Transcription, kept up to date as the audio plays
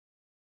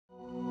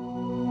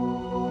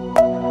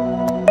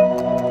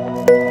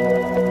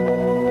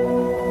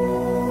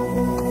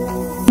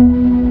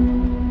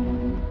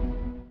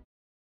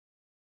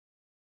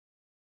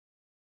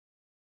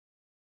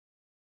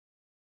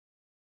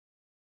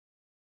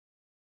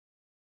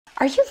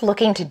Are you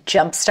looking to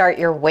jumpstart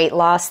your weight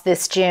loss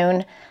this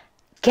June?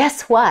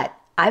 Guess what?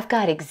 I've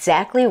got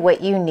exactly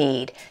what you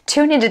need.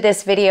 Tune into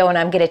this video and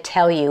I'm going to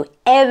tell you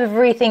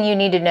everything you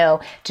need to know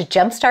to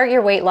jumpstart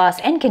your weight loss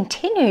and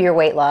continue your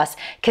weight loss.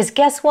 Because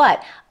guess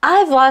what?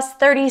 I've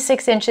lost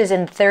 36 inches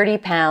and 30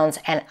 pounds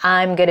and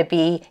I'm going to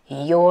be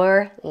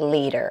your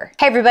leader.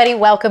 Hey everybody,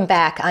 welcome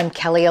back. I'm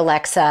Kelly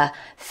Alexa,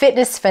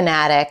 fitness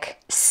fanatic,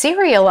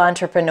 serial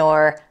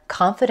entrepreneur,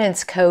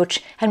 confidence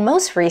coach, and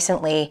most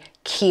recently,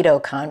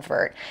 keto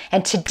convert.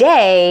 And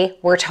today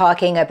we're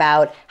talking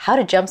about how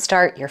to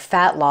jumpstart your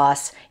fat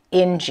loss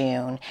in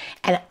June.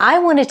 And I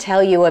want to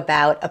tell you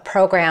about a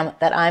program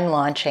that I'm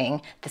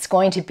launching that's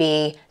going to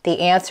be the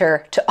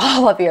answer to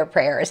all of your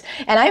prayers.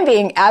 And I'm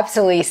being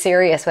absolutely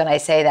serious when I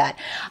say that.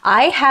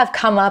 I have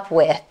come up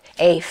with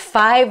a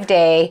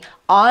 5-day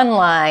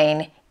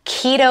online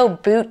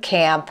keto boot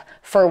camp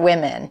for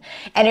women.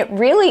 And it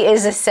really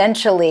is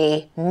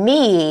essentially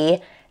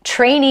me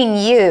training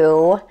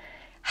you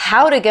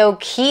how to go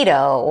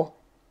keto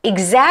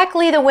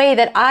exactly the way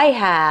that I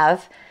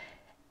have.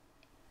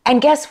 And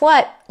guess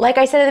what? Like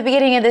I said at the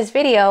beginning of this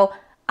video,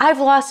 I've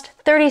lost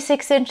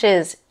 36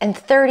 inches and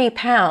 30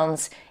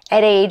 pounds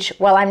at age,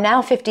 well, I'm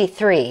now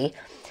 53,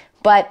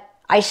 but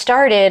I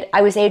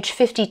was age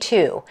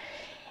 52.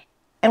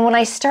 And when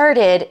I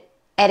started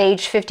at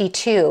age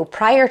 52,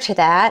 prior to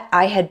that,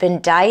 I had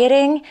been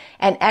dieting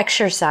and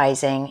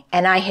exercising,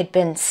 and I had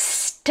been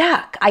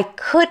stuck. I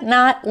could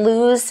not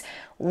lose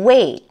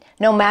weight.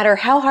 No matter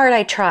how hard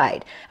I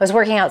tried. I was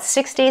working out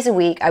 6 days a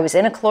week. I was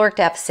in a caloric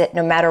deficit.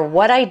 No matter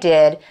what I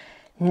did,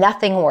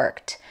 nothing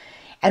worked.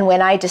 And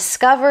when I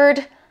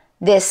discovered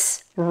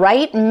this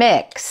right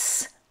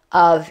mix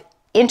of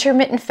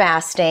intermittent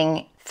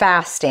fasting,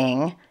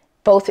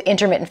 both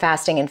intermittent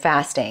fasting and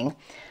fasting,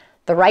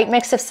 the right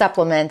mix of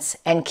supplements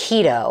and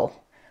keto,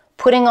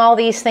 putting all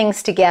these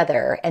things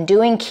together and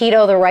doing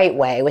keto the right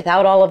way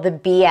without all of the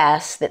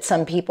BS that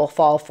some people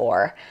fall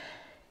for,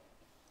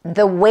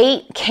 the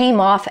weight came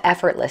off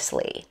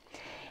effortlessly.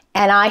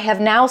 And I have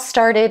now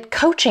started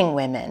coaching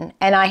women,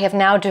 and I have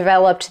now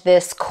developed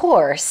this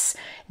course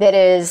that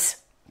is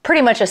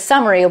pretty much a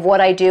summary of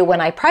what I do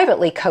when I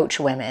privately coach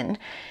women.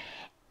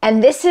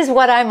 And this is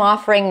what I'm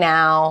offering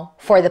now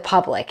for the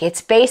public.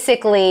 It's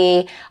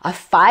basically a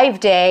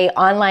 5-day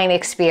online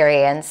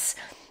experience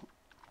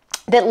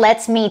that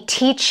lets me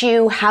teach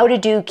you how to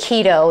do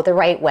keto the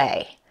right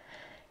way.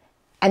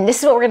 And this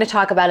is what we're going to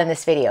talk about in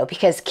this video,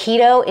 because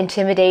keto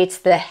intimidates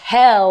the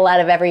hell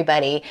out of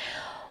everybody.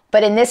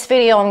 But in this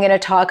video, I'm going to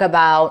talk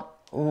about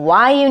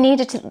why you need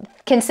to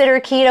consider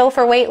keto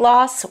for weight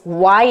loss,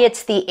 why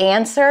it's the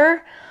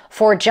answer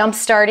for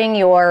jumpstarting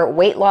your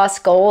weight loss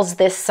goals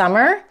this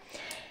summer,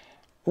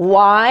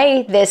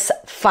 why this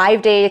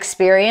 5-day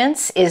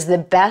experience is the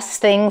best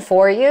thing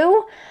for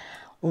you,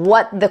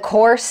 what the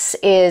course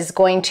is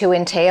going to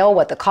entail,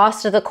 what the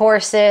cost of the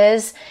course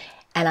is.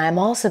 And I'm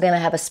also going to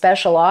have a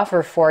special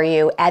offer for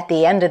you at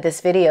the end of this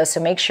video,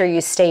 so make sure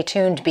you stay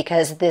tuned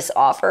because this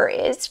offer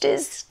is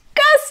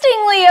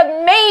disgustingly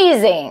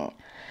amazing.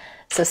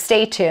 So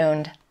stay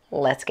tuned.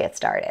 Let's get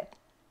started.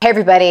 Hey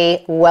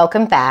everybody,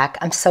 welcome back.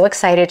 I'm so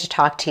excited to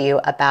talk to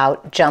you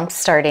about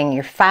jumpstarting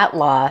your fat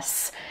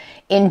loss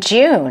in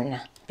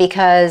June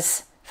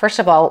because, first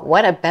of all,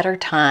 what a better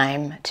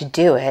time to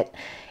do it.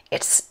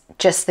 It's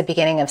just the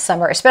beginning of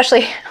summer,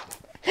 especially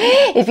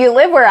if you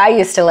live where I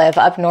used to live,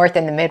 up north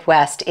in the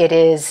Midwest, it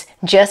is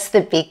just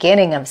the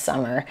beginning of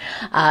summer.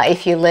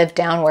 If you live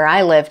down where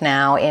I live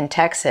now in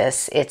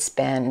Texas, it's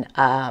been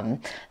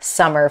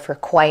summer for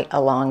quite a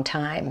long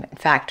time. In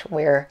fact,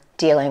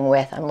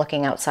 I'm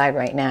looking outside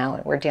right now,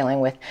 and we're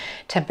dealing with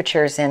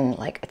temperatures in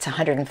it's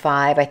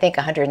 105, I think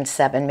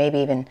 107, maybe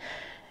even,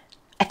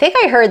 I think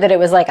I heard that it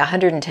was like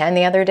 110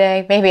 the other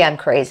day. Maybe I'm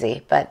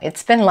crazy, but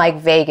it's been like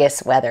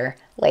Vegas weather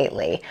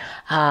lately.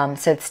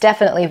 So it's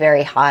definitely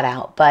very hot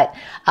out. But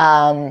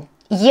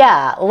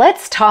yeah,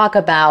 let's talk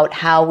about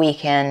how we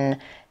can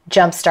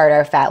jumpstart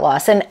our fat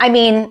loss. And I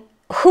mean,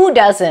 who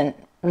doesn't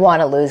want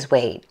to lose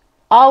weight?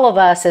 All of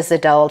us as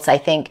adults, I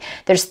think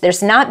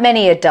there's not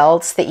many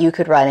adults that you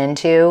could run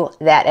into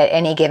that at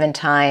any given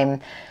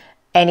time,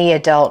 any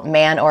adult,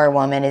 man or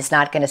woman, is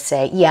not going to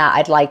say, yeah,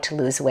 I'd like to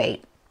lose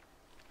weight.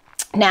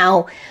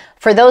 Now,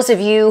 for those of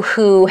you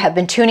who have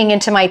been tuning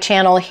into my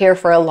channel here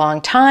for a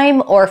long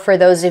time, or for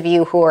those of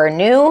you who are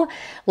new,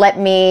 let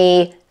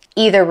me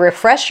either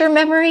refresh your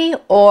memory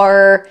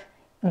or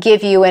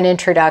give you an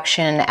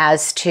introduction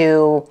as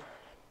to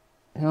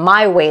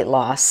my weight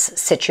loss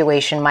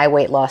situation, my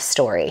weight loss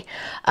story.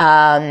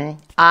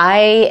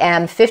 I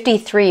am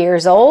 53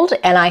 years old,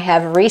 and I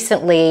have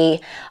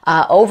recently,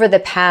 over the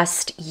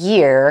past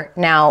year,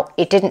 now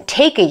it didn't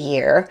take a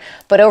year,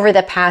 but over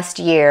the past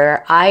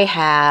year, I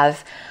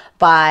have,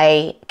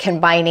 by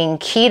combining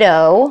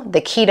keto,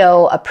 the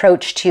keto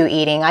approach to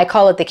eating, I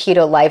call it the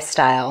keto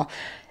lifestyle.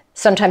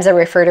 Sometimes I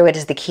refer to it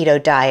as the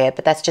keto diet,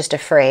 but that's just a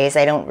phrase.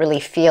 I don't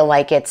really feel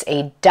like it's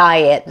a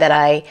diet that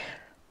I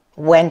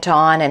went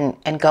on and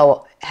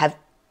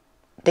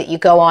that you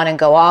go on and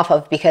go off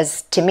of,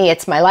 because to me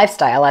it's my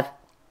lifestyle.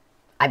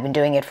 I've been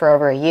doing it for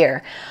over a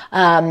year.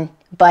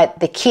 But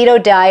the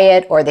keto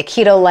diet or the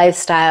keto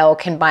lifestyle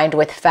combined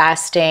with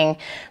fasting,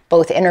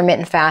 both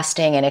intermittent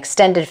fasting and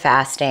extended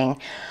fasting,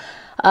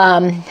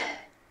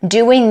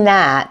 doing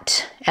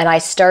that, and I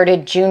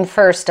started June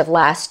 1st of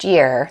last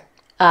year,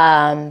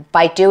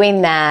 by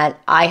doing that,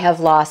 I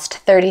have lost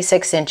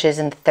 36 inches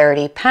and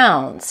 30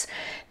 pounds.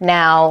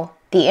 Now,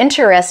 the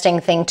interesting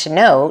thing to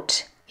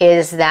note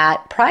is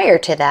that prior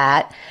to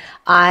that,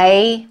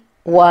 I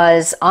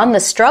was on the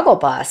struggle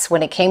bus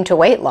when it came to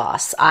weight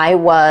loss. I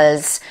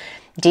was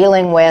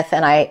dealing with,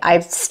 and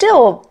I'm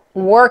still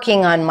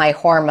working on my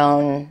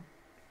hormone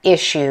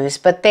issues,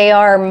 but they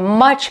are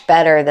much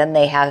better than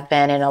they have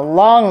been in a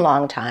long,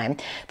 long time.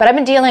 But I've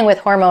been dealing with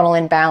hormonal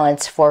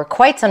imbalance for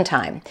quite some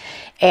time.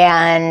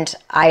 And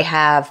I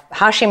have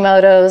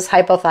Hashimoto's,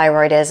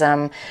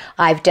 hypothyroidism.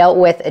 I've dealt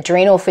with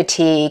adrenal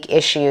fatigue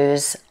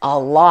issues a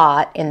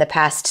lot in the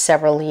past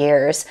several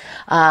years.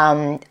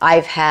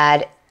 I've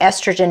had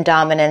estrogen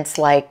dominance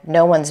like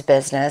no one's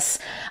business.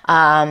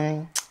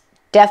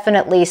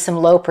 Definitely some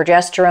low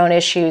progesterone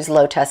issues,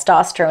 low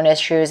testosterone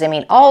issues. I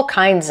mean, all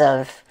kinds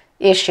of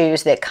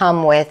issues that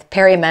come with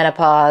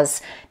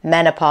perimenopause,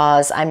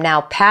 menopause. I'm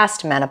now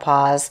past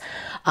menopause,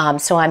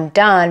 so I'm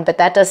done, but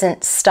that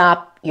doesn't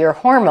stop your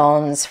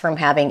hormones from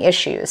having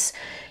issues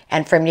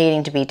and from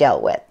needing to be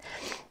dealt with.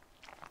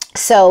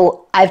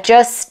 So I've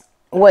just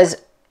was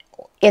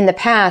in the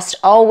past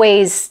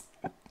always,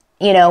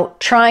 you know,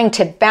 trying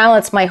to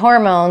balance my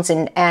hormones,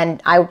 and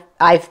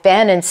I've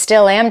been and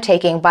still am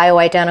taking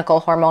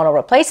bioidentical hormonal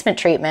replacement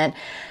treatment,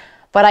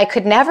 but I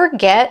could never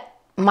get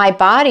my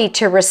body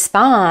to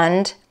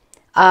respond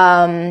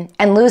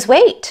and lose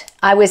weight.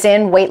 I was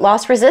in weight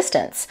loss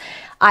resistance.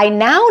 I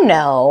now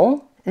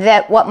know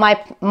that what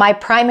my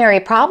primary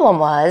problem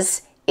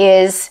was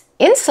is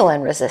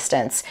insulin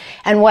resistance.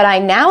 And what I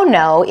now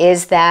know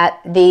is that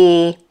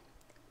the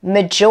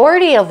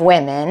majority of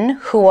women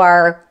who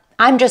are,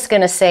 I'm just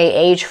going to say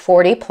age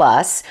 40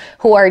 plus,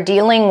 who are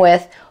dealing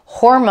with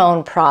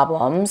hormone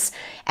problems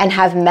and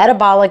have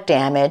metabolic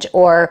damage,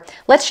 or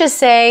let's just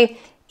say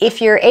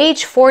if you're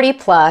age 40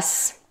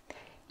 plus,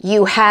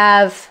 you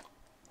have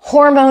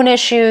hormone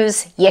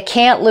issues, you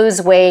can't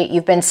lose weight,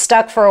 you've been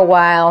stuck for a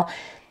while,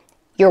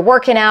 you're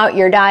working out,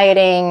 you're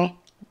dieting,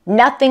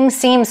 nothing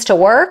seems to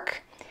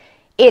work,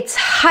 it's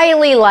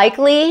highly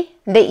likely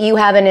that you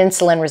have an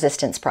insulin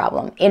resistance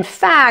problem. In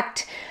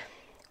fact,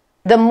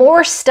 the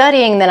more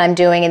studying that I'm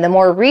doing and the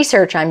more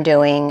research I'm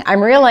doing,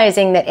 I'm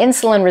realizing that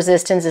insulin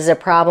resistance is a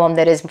problem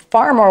that is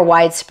far more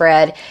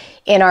widespread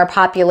in our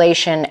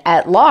population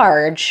at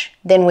large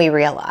than we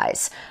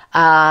realize.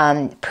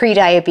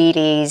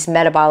 Prediabetes,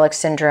 metabolic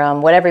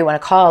syndrome, whatever you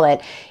want to call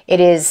it, it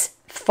is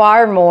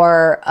far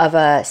more of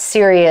a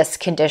serious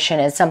condition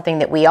and something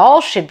that we all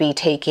should be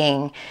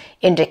taking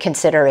into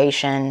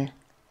consideration,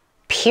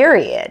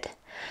 period.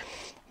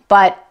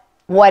 But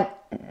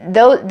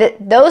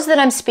those that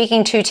I'm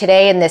speaking to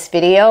today in this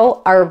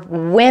video are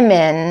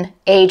women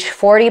age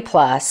 40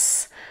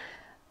 plus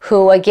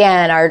who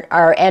again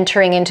are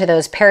entering into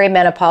those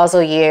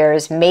perimenopausal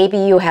years. Maybe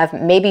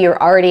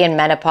you're already in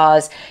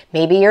menopause,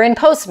 maybe you're in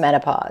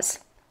postmenopause.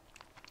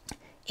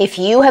 If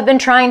you have been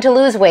trying to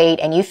lose weight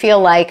and you feel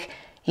like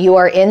you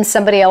are in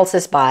somebody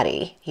else's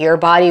body, your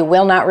body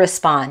will not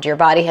respond, your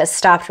body has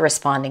stopped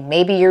responding,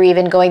 maybe you're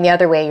even going the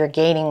other way, you're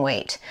gaining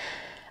weight,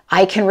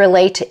 I can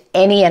relate to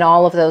any and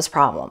all of those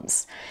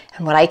problems.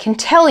 And what I can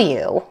tell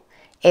you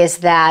is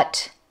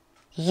that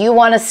you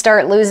want to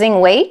start losing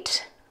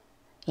weight,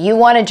 you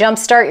want to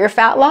jumpstart your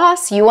fat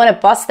loss, you want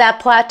to bust that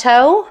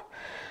plateau,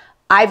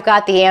 I've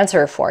got the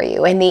answer for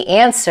you. And the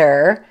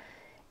answer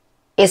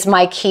is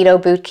my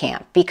Keto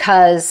Bootcamp,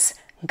 because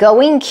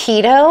going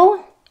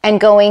keto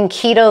and going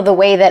keto the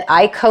way that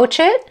I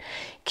coach it,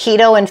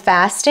 keto and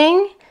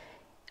fasting,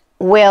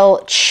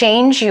 will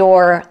change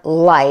your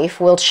life,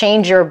 will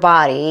change your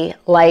body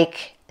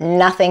like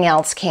nothing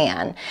else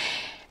can.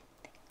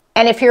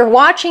 And if you're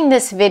watching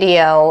this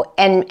video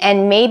and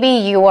maybe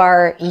you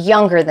are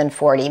younger than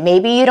 40,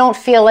 maybe you don't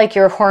feel like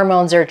your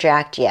hormones are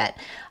jacked yet,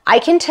 I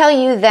can tell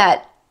you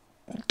that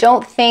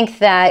don't think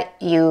that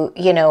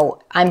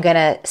I'm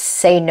gonna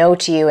say no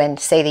to you and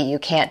say that you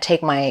can't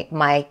take my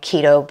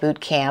Keto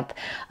Bootcamp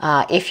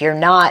if you're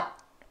not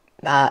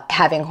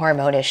having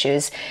hormone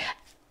issues.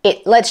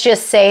 Let's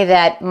just say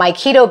that my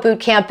Keto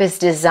Bootcamp is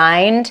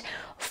designed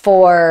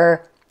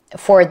for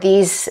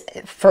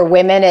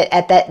women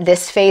at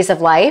this phase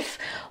of life,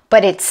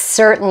 but it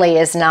certainly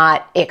is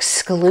not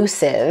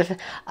exclusive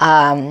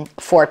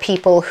for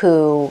people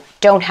who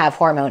don't have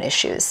hormone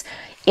issues.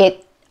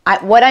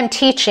 What I'm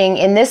teaching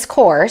in this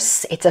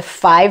course, it's a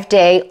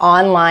 5-day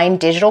online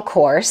digital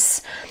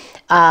course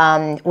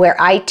where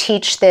I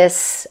teach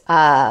this.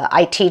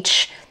 I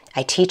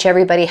teach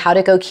everybody how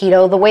to go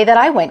keto the way that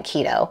I went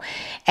keto,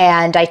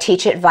 and I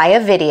teach it via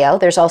video.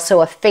 There's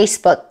also a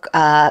Facebook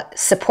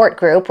support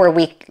group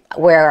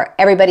where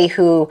everybody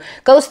who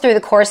goes through the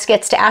course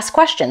gets to ask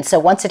questions. So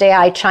once a day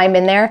I chime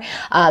in there,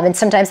 and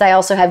sometimes I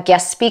also have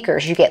guest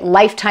speakers. You get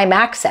lifetime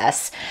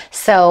access.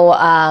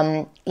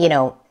 So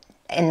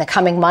in the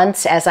coming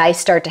months, as I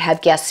start to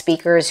have guest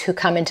speakers who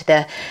come into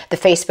the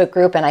Facebook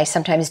group, and I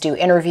sometimes do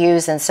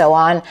interviews and so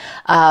on,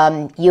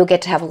 you'll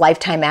get to have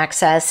lifetime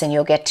access, and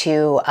you'll get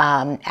to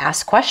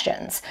ask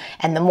questions.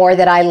 And the more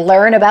that I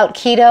learn about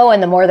keto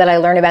and the more that I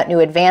learn about new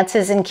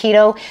advances in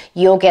keto,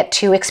 you'll get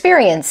to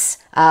experience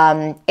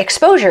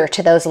exposure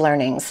to those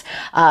learnings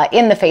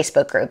in the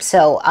Facebook group.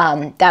 So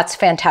that's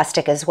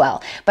fantastic as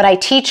well. But I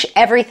teach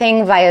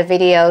everything via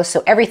video,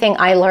 so everything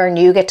I learn,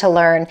 you get to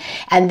learn.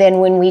 And then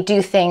when we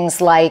do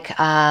things like,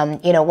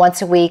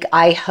 once a week,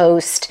 I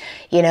host,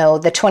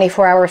 the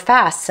 24-hour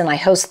fasts, and I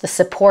host the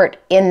support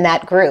in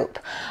that group.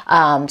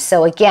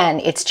 So again,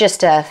 it's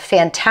just a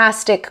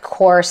fantastic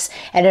course,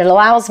 and it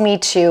allows me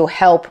to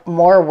help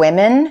more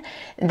women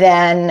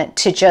than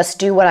to just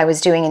do what I was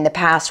doing in the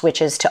past,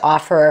 which is to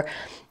offer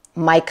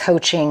my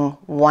coaching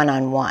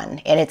one-on-one.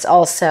 And it's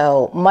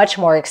also much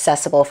more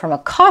accessible from a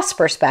cost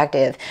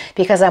perspective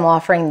because I'm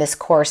offering this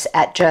course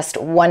at just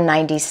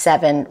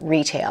 $197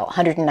 retail,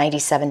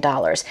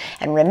 $197.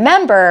 And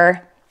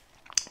remember,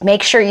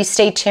 make sure you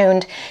stay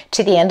tuned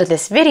to the end of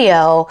this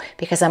video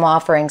because I'm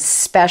offering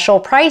special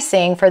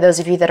pricing for those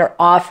of you that are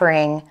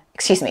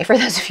for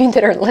those of you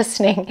that are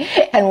listening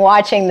and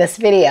watching this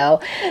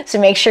video. So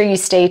make sure you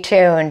stay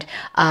tuned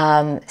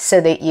so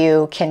that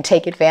you can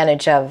take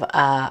advantage of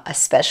a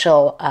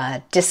special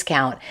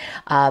discount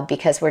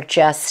because we're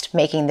just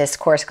making this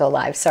course go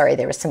live. Sorry,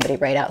 there was somebody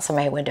right outside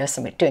my window,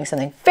 somebody doing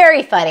something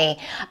very funny.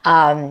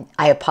 I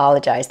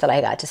apologize that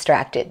I got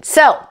distracted.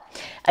 So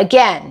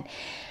again,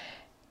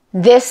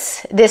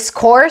 this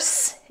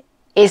course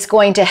is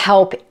going to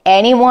help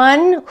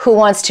anyone who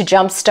wants to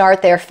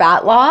jumpstart their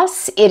fat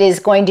loss. It is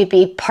going to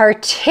be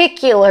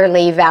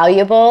particularly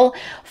valuable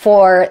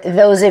for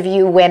those of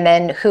you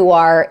women who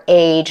are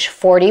age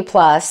 40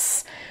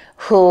 plus,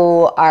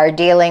 who are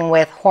dealing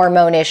with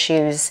hormone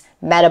issues,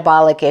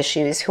 metabolic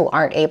issues, who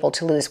aren't able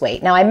to lose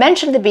weight. Now, I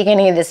mentioned at the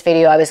beginning of this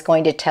video, I was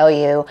going to tell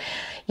you,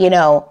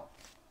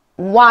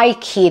 why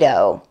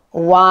keto?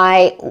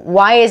 Why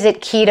is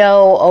it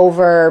keto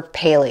over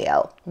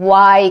paleo?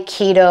 Why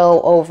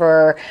keto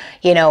over,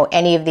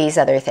 any of these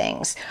other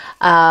things?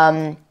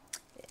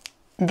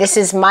 This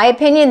is my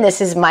opinion.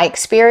 This is my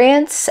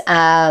experience.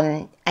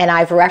 And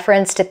I've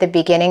referenced at the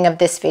beginning of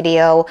this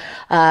video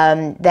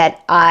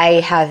that I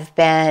have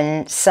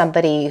been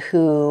somebody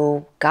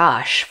who,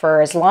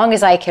 for as long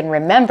as I can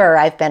remember,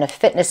 I've been a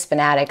fitness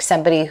fanatic,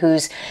 somebody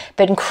who's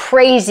been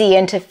crazy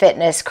into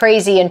fitness,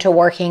 crazy into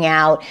working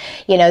out.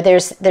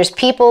 There's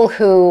people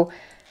who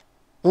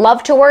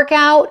love to work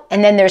out,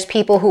 and then there's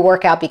people who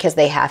work out because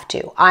they have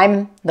to.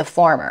 I'm the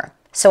former.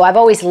 So I've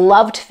always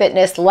loved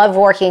fitness, loved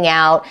working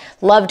out,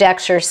 loved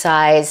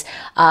exercise,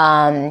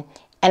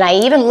 and I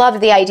even loved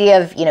the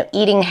idea of,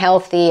 eating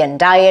healthy and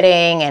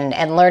dieting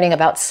and learning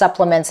about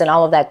supplements and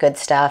all of that good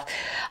stuff.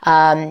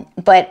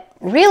 But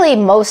really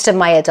most of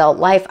my adult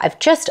life, I've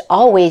just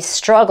always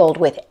struggled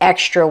with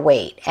extra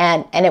weight.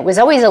 And it was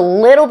always a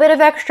little bit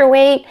of extra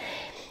weight.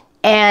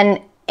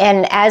 And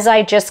as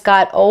I just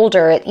got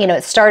older,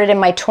 it started in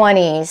my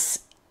 20s,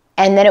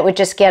 and then it would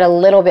just get a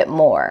little bit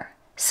more.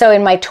 So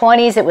in my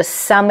 20s, it was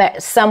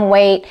some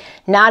weight,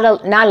 not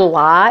a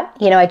lot.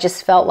 I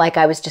just felt like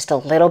I was just a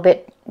little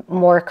bit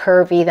more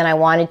curvy than I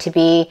wanted to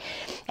be.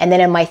 And then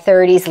in my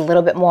 30s, a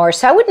little bit more.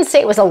 So I wouldn't say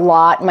it was a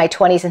lot in my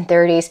 20s and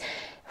 30s.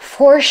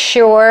 For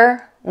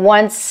sure,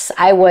 once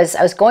I was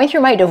going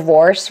through my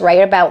divorce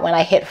right about when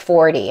I hit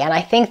 40. And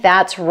I think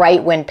that's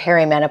right when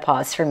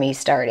perimenopause for me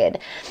started.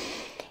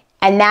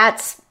 And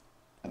that's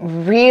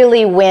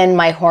really when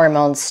my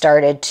hormones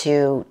started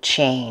to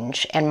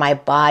change and my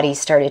body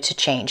started to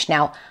change.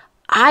 Now,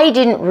 I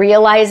didn't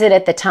realize it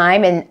at the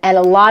time, and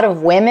a lot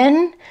of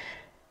women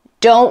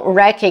don't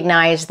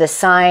recognize the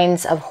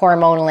signs of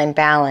hormonal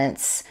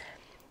imbalance.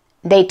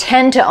 They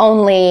tend to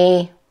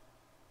only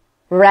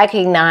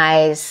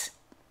recognize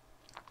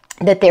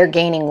that they're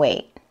gaining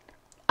weight.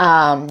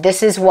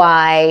 This is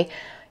why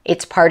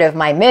it's part of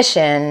my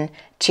mission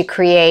to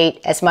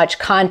create as much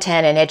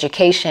content and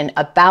education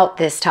about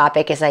this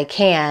topic as I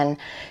can,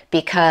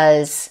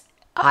 because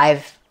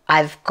I've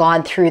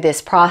gone through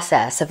this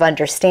process of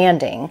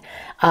understanding.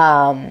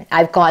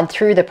 I've gone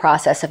through the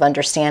process of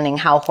understanding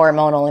how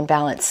hormonal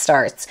imbalance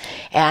starts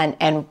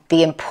and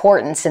the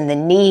importance and the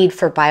need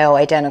for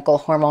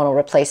bioidentical hormonal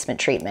replacement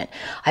treatment.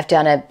 I've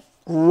done a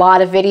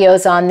lot of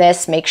videos on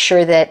this. Make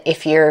sure that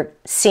if you're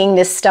seeing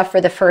this stuff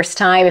for the first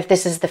time, if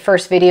this is the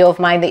first video of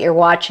mine that you're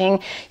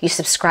watching, you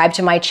subscribe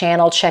to my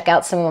channel, check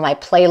out some of my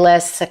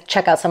playlists,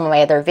 check out some of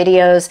my other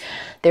videos.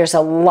 There's a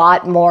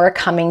lot more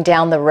coming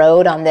down the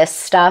road on this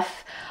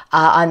stuff.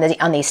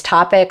 On these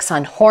topics,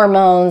 on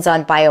hormones,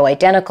 on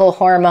bioidentical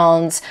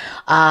hormones,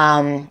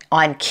 on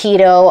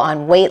keto,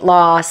 on weight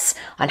loss,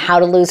 on how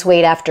to lose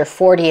weight after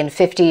 40 and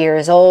 50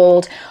 years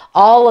old,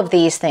 all of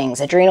these things,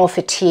 adrenal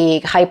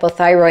fatigue,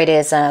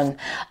 hypothyroidism,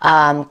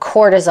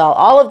 cortisol,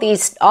 all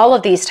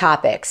of these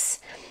topics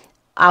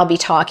I'll be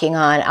talking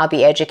on, I'll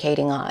be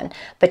educating on.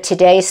 But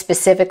today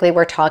specifically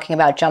we're talking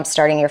about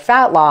jumpstarting your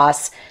fat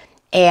loss.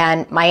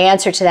 And my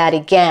answer to that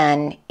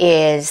again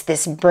is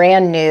this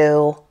brand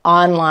new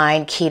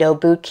online keto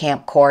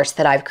bootcamp course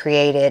that I've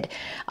created.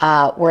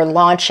 We're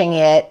launching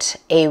it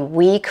a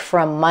week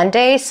from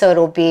Monday, so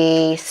it'll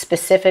be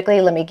specifically,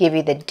 let me give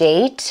you the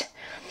date.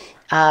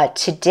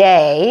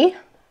 Today,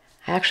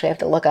 I actually have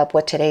to look up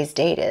what today's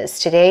date is.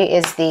 Today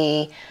is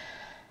the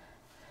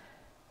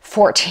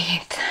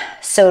 14th,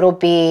 so it'll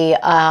be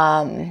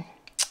the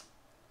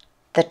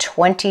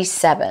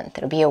 27th.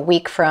 It'll be a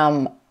week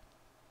from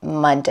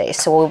Monday,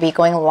 so we'll be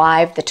going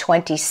live the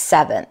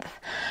 27th.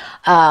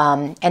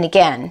 And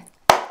again,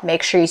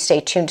 make sure you stay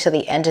tuned to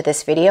the end of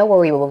this video where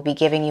we will be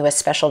giving you a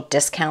special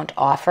discount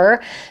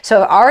offer.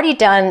 So I've already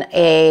done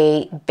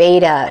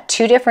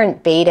two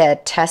different beta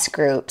test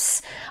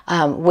groups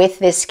with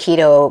this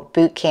keto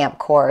bootcamp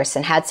course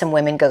and had some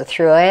women go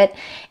through it.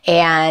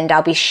 And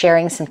I'll be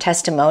sharing some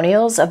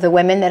testimonials of the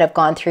women that have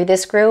gone through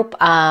this group.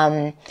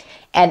 And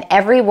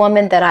every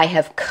woman that I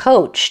have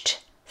coached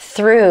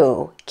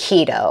through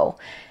keto,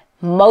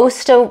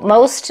 most of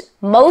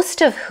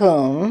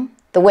whom,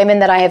 the women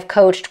that I have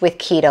coached with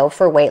keto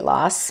for weight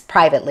loss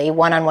privately,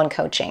 one-on-one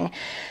coaching,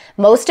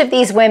 most of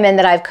these women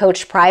that I've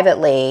coached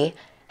privately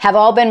have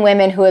all been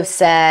women who have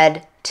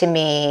said to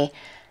me,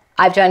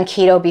 I've done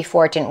keto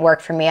before, it didn't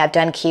work for me. I've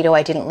done keto,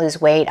 I didn't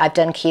lose weight. I've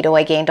done keto,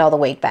 I gained all the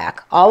weight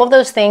back. All of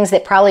those things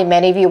that probably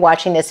many of you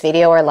watching this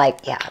video are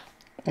like, yeah,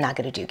 I'm not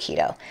going to do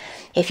keto.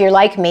 If you're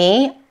like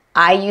me,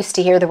 I used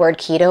to hear the word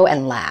keto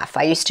and laugh.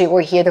 I used to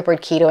hear the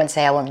word keto and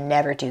say, I will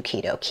never do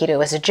keto.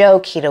 Keto is a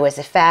joke. Keto is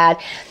a fad.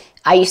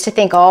 I used to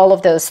think all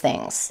of those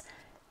things.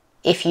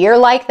 If you're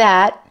like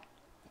that,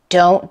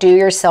 don't do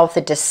yourself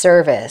the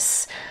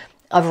disservice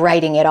of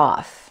writing it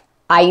off.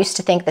 I used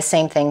to think the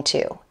same thing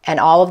too. And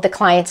all of the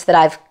clients that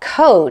I've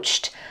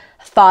coached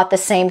thought the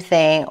same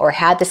thing or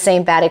had the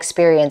same bad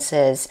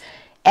experiences.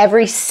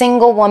 Every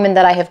single woman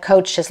that I have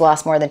coached has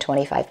lost more than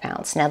 25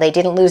 pounds. Now, they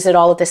didn't lose it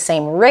all at the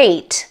same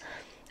rate,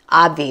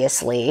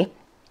 obviously,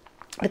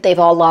 but they've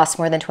all lost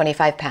more than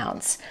 25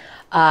 pounds.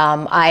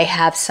 I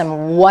have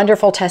some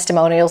wonderful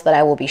testimonials that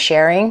I will be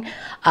sharing.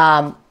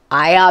 I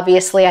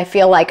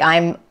feel like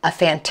I'm a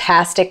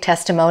fantastic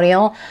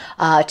testimonial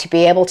to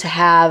be able to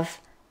have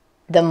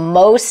the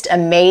most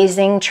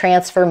amazing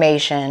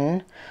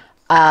transformation.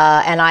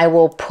 And I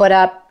will put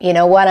up, you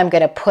know what, I'm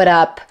going to put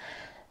up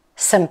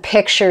some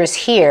pictures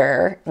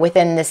here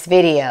within this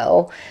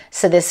video.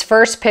 So this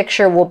first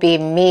picture will be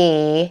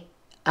me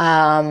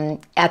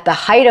at the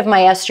height of my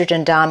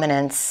estrogen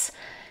dominance.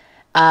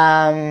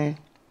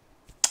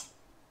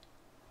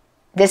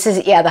 This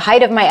is, the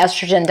height of my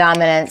estrogen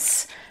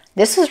dominance.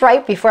 This was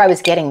right before I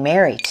was getting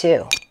married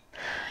too.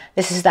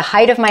 This is the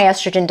height of my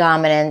estrogen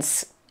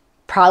dominance,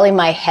 probably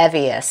my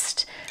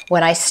heaviest.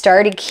 When I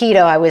started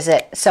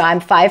keto, so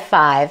I'm 5'5",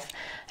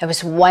 I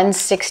was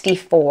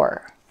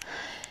 164.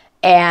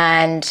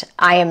 And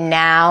I am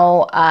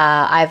now,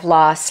 I've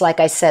lost,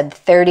 like I said,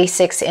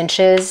 36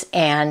 inches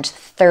and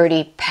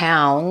 30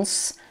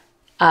 pounds.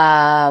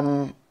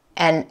 And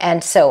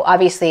so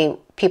obviously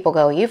people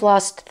go, you've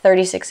lost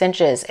 36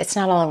 inches. It's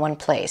not all in one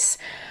place.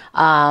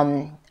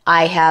 I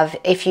have,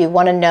 if you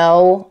want to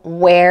know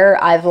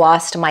where I've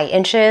lost my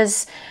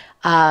inches,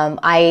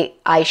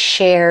 I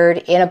shared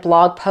in a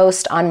blog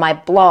post on my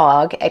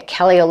blog at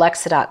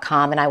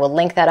kellyalexa.com, and I will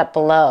link that up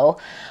below.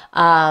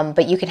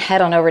 But you can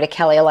head on over to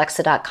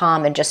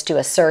kellyalexa.com and just do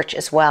a search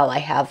as well. I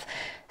have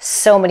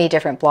so many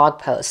different blog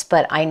posts,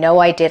 but I know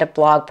I did a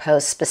blog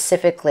post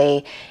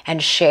specifically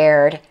and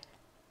shared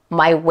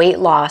my weight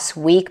loss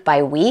week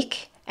by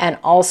week. And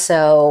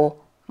also,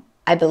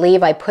 I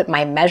believe I put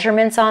my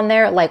measurements on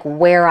there, like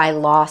where I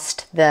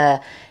lost the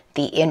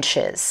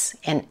inches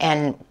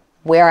and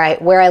where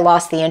I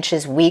lost the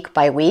inches week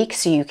by week,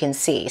 so you can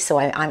see. So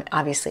I'm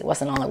obviously it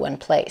wasn't all in one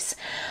place.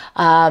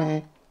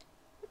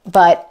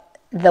 But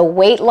the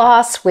weight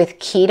loss with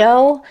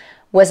keto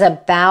was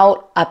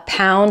about 1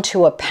 pound to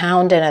 1.25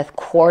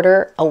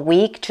 pounds a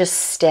week, just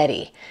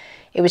steady.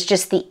 It was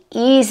just the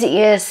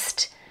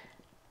easiest,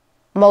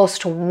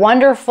 most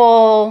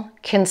wonderful,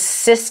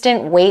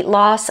 consistent weight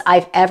loss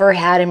I've ever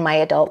had in my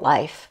adult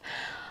life.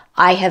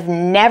 I have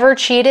never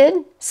cheated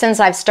since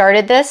I've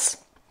started this.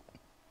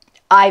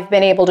 I've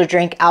been able to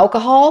drink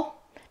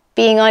alcohol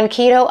being on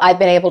keto. I've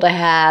been able to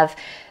have,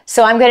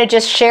 so I'm going to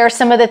just share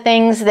some of the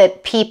things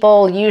that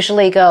people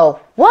usually go,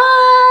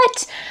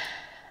 what?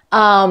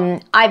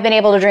 I've been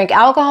able to drink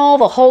alcohol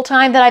the whole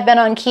time that I've been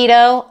on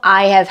keto.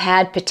 I have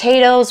had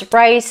potatoes,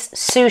 rice,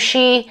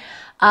 sushi.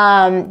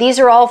 These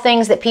are all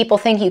things that people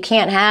think you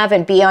can't have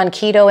and be on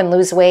keto and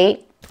lose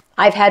weight.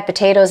 I've had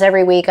potatoes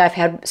every week. I've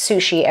had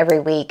sushi every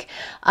week.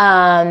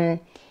 Now,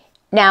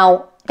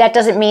 that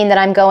doesn't mean that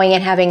I'm going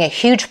and having a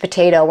huge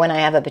potato when I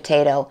have a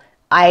potato.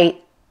 I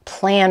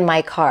plan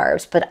my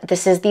carbs, but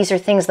these are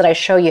things that I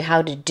show you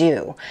how to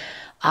do.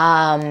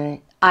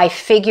 I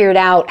figured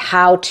out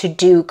how to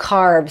do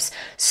carbs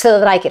so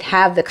that I could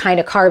have the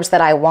kind of carbs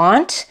that I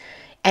want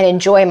and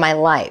enjoy my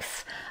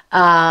life.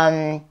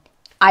 I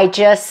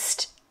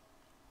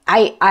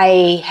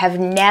have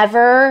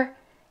never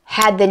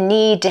had the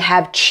need to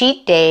have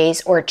cheat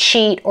days or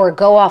cheat or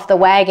go off the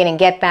wagon and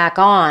get back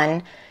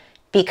on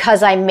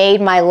because I made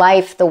my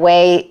life the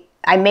way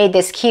I made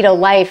this keto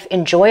life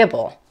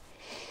enjoyable.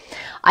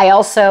 I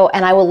also,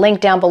 and I will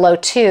link down below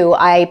too,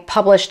 I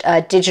published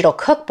a digital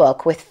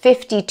cookbook with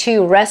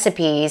 52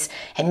 recipes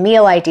and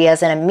meal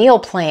ideas and a meal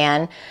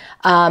plan,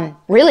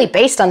 really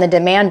based on the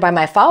demand by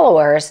my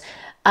followers.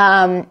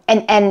 And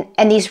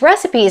these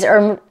recipes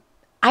are,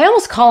 I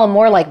almost call them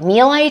more like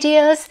meal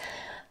ideas.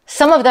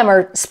 Some of them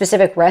are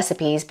specific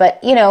recipes,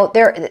 but you know,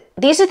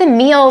 these are the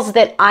meals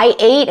that I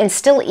ate and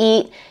still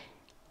eat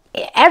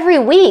every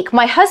week.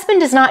 My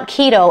husband is not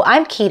keto,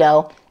 I'm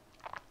keto,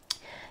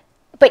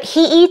 but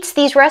he eats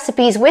these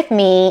recipes with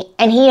me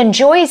and he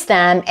enjoys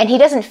them and he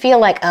doesn't feel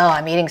like, oh,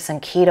 I'm eating some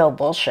keto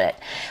bullshit.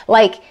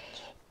 Like,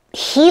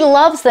 he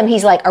loves them.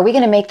 He's like, are we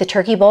going to make the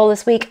turkey bowl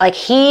this week? Like,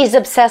 he's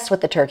obsessed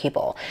with the turkey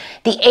bowl.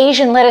 The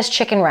Asian lettuce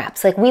chicken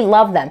wraps, like, we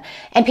love them.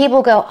 And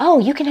people go, oh,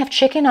 you can have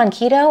chicken on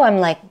keto? I'm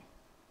like,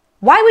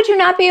 why would you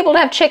not be able to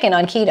have chicken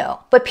on keto?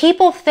 But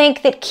people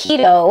think that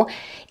keto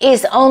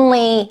is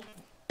only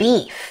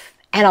beef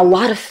and a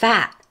lot of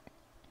fat.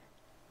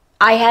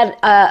 I had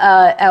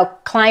a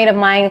client of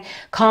mine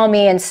call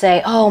me and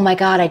say, oh my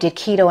God, I did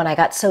keto and I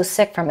got so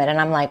sick from it. And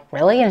I'm like,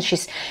 really? And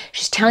she's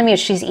telling me what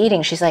she's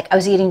eating. She's like, I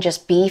was eating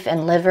just beef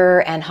and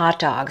liver and hot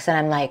dogs. And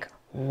I'm like,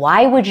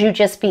 why would you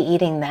just be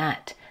eating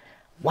that?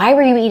 Why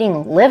were you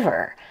eating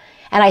liver?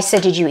 And I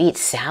said, did you eat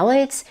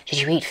salads?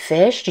 Did you eat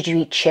fish? Did you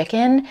eat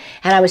chicken?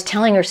 And I was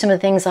telling her some of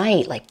the things I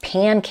eat, like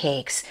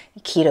pancakes,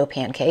 keto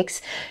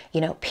pancakes,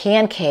 you know,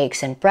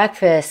 pancakes and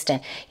breakfast.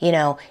 And, you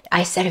know,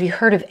 I said, have you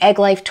heard of Egg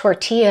Life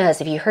tortillas?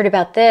 Have you heard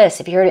about this?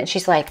 Have you heard it? And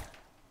she's like,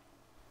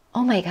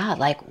 oh my God,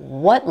 like,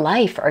 what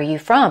life are you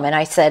from? And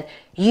I said,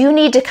 you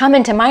need to come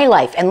into my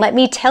life and let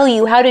me tell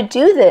you how to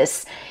do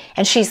this.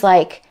 And she's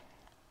like,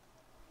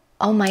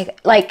 oh my,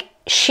 like,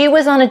 she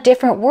was on a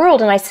different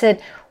world. And I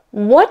said,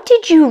 what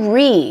did you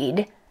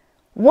read?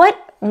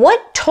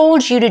 What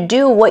told you to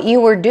do what you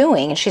were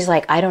doing? And she's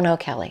like, I don't know,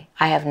 Kelly.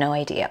 I have no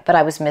idea. But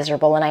I was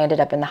miserable and I ended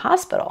up in the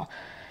hospital.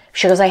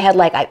 She goes, I had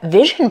like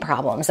vision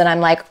problems. And I'm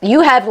like,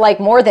 you have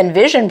like more than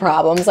vision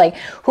problems. Like,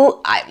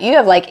 you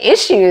have like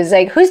issues.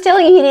 Like, who's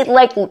telling you you need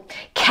like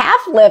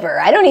calf liver?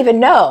 I don't even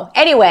know.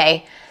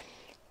 Anyway,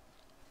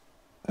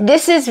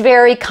 this is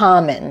very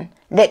common.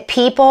 That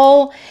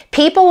people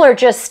are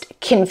just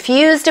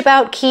confused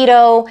about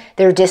keto,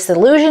 they're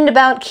disillusioned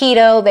about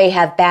keto, they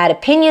have bad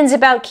opinions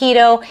about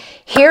keto.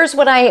 Here's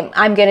what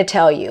I'm gonna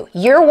tell you.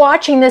 You're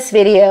watching this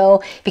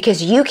video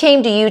because you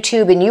came to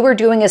YouTube and you were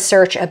doing a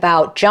search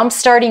about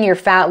jumpstarting your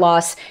fat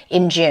loss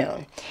in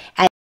June.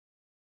 And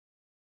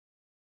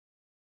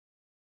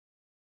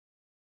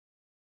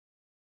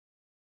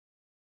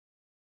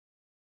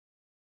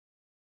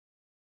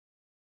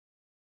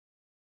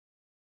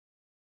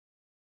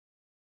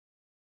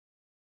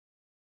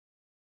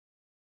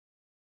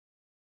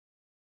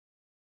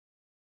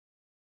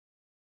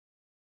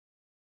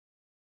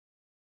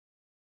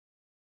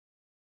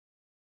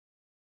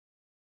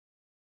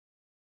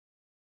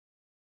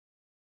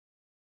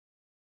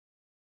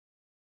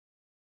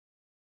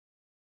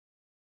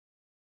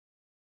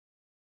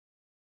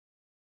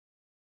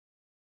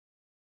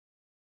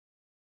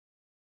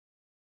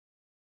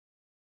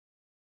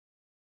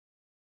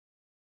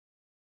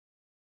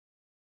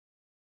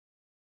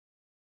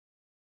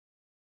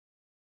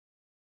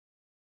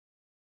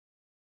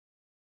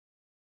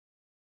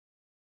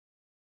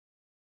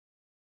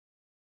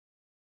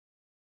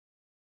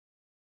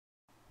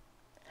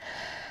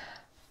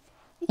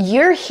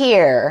you're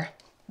here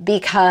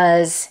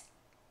because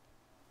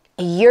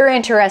you're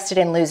interested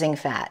in losing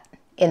fat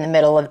in the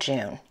middle of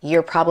June.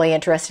 You're probably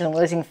interested in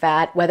losing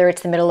fat, whether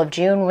it's the middle of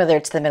June, whether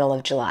it's the middle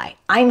of July.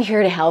 I'm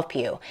here to help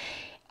you.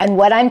 And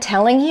what I'm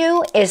telling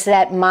you is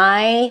that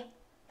my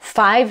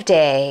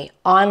 5-day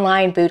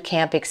online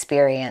bootcamp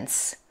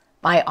experience,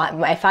 did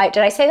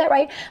I say that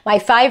right? My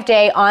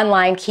 5-day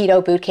online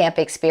keto bootcamp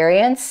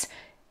experience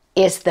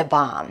is the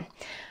bomb.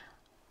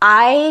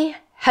 I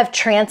have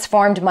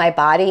transformed my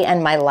body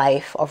and my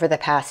life over the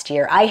past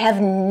year. I have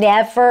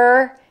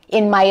never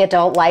in my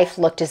adult life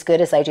looked as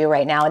good as I do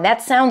right now. And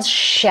that sounds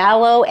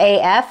shallow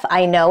AF,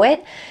 I know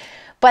it,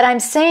 but I'm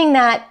saying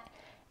that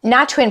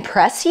not to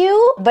impress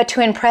you, but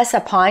to impress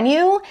upon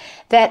you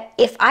that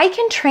if I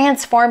can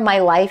transform my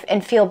life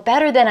and feel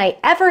better than I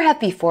ever have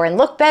before and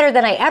look better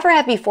than I ever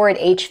have before at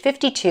age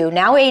 52,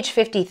 now age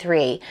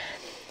 53,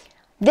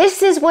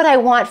 this is what I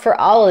want for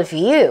all of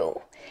you.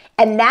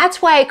 And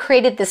that's why I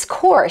created this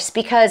course,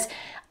 because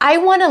I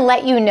want to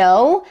let you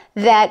know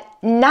that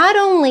not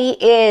only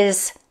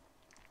is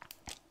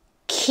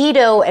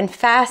keto and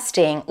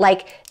fasting,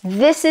 like,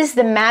 this is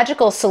the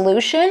magical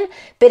solution,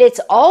 but it's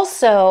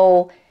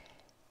also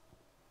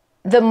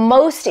the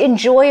most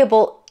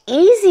enjoyable,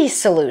 easy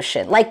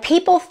solution. Like,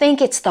 people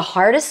think it's the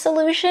hardest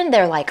solution.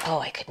 They're like, oh,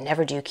 I could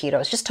never do keto. I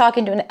was just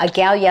talking to a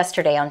gal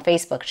yesterday on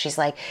Facebook. She's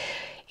like,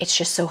 it's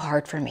just so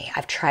hard for me.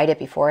 I've tried it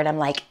before. And I'm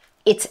like,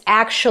 it's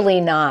actually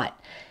not.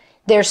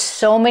 There's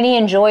so many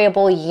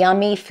enjoyable,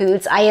 yummy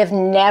foods. I have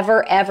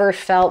never, ever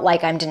felt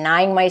like I'm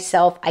denying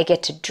myself. I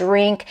get to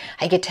drink.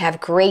 I get to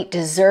have great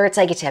desserts.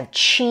 I get to have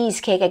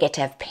cheesecake. I get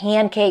to have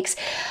pancakes.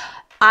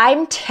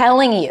 I'm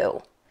telling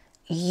you,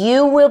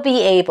 you will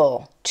be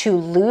able to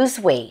lose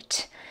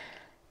weight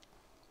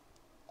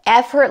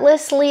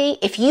effortlessly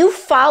if you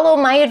follow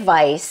my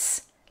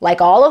advice,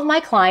 like all of my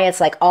clients,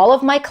 like all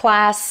of my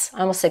class, I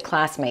almost said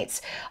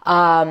classmates,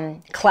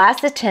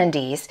 class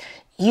attendees.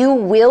 You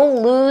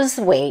will lose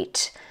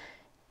weight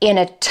in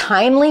a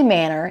timely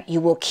manner.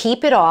 You will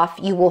keep it off.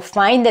 You will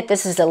find that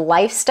this is a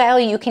lifestyle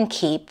you can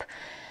keep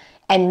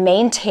and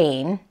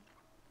maintain.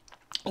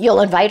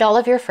 You'll invite all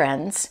of your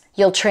friends.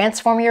 You'll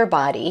transform your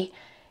body.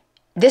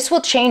 This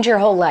will change your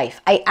whole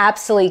life. I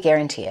absolutely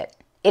guarantee it.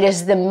 It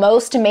is the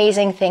most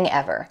amazing thing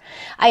ever.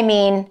 I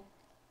mean,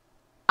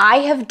 I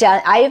have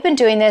been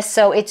doing this,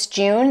 so it's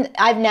June.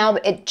 I've now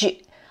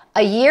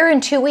a year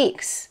and 2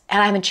 weeks,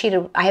 and I haven't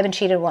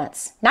cheated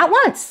once. Not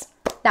once.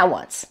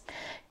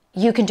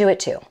 You can do it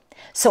too.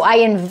 So I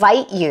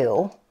invite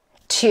you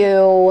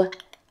to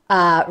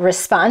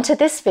respond to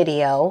this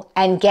video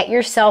and get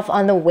yourself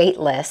on the wait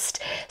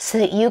list so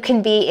that you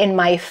can be in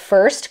my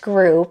first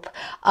group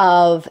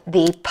of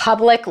the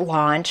public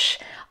launch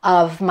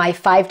of my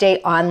 5-day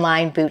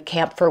online boot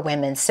camp for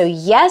women. So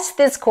yes,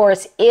 this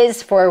course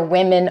is for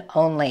women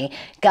only.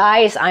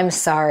 Guys, I'm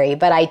sorry,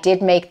 but I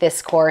did make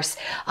this course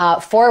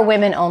for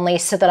women only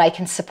so that I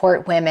can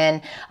support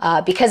women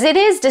because it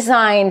is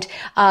designed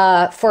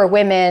for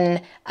women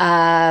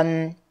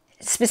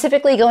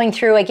specifically going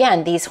through,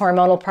 again, these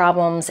hormonal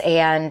problems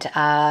and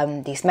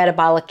these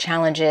metabolic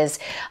challenges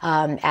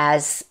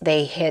as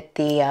they hit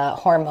the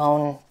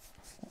hormone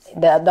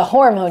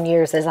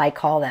years, as I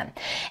call them.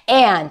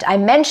 And I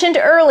mentioned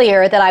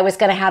earlier that I was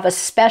going to have a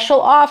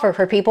special offer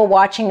for people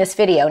watching this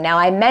video. Now,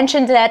 I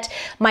mentioned that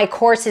my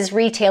course is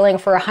retailing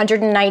for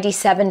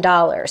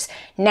 $197.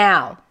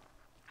 Now,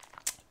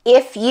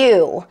 if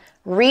you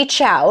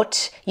reach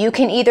out, you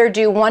can either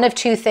do one of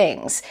two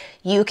things.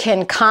 You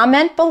can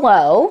comment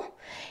below,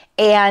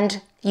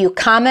 and you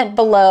comment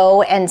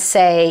below and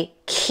say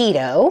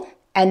keto,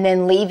 and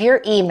then leave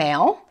your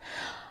email.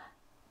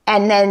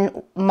 And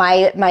then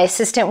my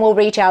assistant will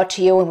reach out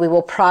to you and we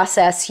will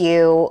process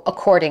you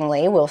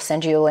accordingly. We'll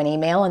send you an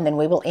email and then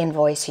we will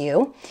invoice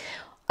you.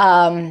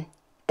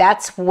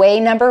 That's way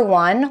number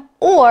one.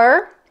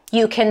 Or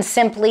you can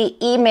simply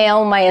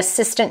email my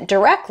assistant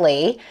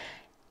directly,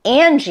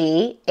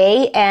 Angie,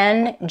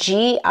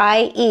 ANGIE,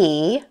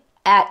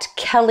 at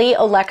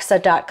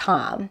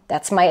kellyalexa.com.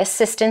 That's my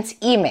assistant's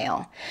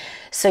email.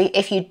 So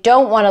if you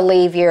don't want to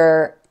leave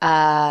your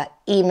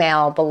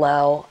email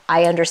below,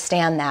 I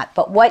understand that.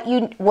 But what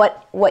you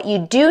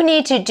do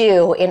need to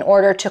do in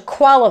order to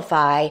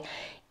qualify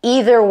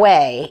either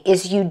way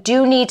is you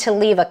do need to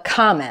leave a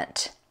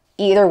comment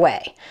either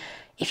way.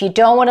 If you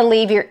don't want to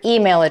leave your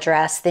email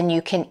address, then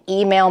you can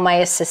email my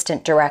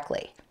assistant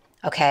directly.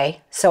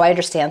 Okay, so I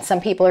understand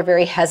some people are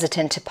very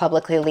hesitant to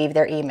publicly leave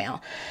their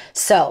email.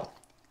 So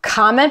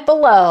comment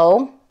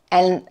below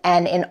and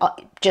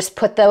just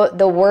put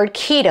the word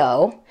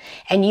keto,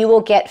 and you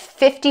will get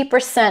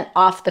 50%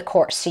 off the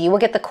course. So you will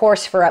get the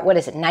course for, what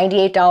is it,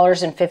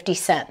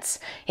 $98.50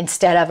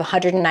 instead of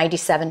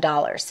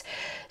 $197.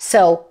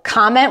 So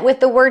comment with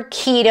the word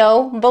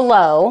keto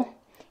below.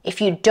 If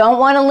you don't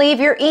want to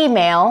leave your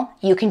email,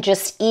 you can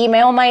just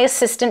email my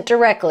assistant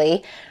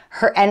directly.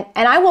 And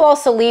I will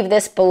also leave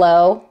this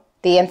below,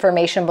 the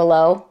information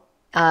below,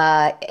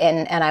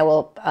 and I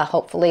will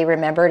hopefully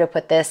remember to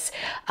put this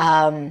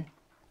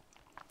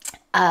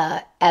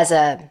as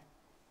a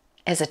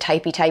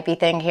typey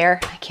thing here.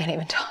 I can't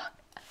even talk.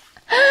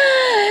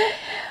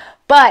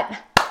 But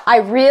I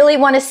really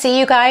want to see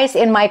you guys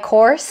in my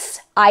course.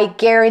 I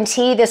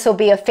guarantee this will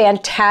be a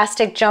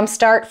fantastic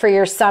jumpstart for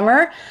your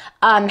summer.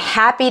 I'm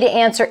happy to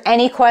answer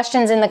any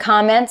questions in the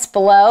comments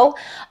below.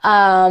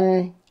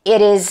 It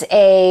is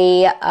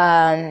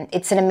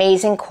it's an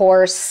amazing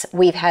course.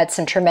 We've had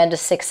some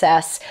tremendous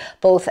success,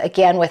 both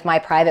again with my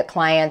private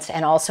clients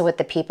and also with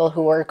the people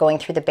who are going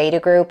through the beta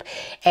group.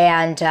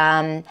 And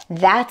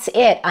that's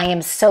it. I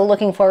am so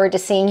looking forward to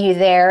seeing you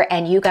there,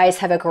 and you guys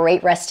have a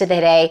great rest of the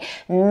day.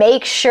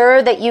 Make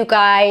sure that you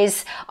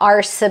guys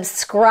are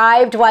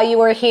subscribed while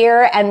you are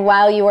here, and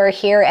while you are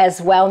here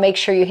as well, make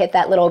sure you hit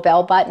that little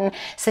bell button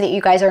so that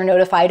you guys are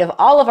notified of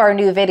all of our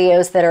new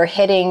videos that are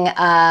hitting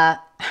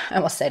I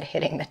almost said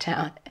hitting the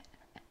town.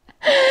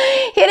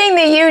 Hitting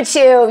the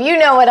YouTube, you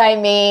know what I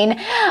mean.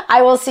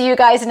 I will see you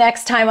guys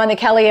next time on the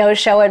Kelly O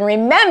Show. And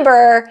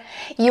remember,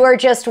 you are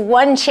just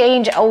one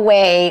change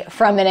away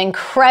from an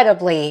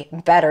incredibly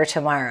better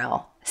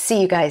tomorrow.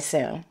 See you guys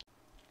soon.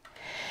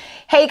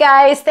 Hey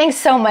guys, thanks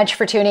so much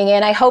for tuning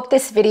in. I hope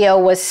this video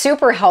was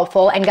super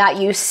helpful and got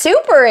you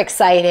super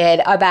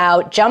excited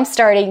about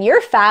jumpstarting your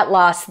fat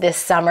loss this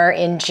summer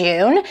in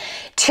June.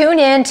 Tune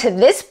in to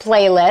this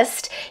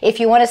playlist if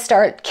you want to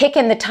start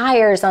kicking the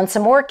tires on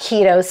some more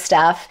keto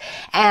stuff,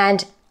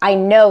 and I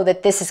know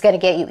that this is going to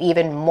get you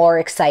even more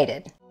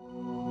excited.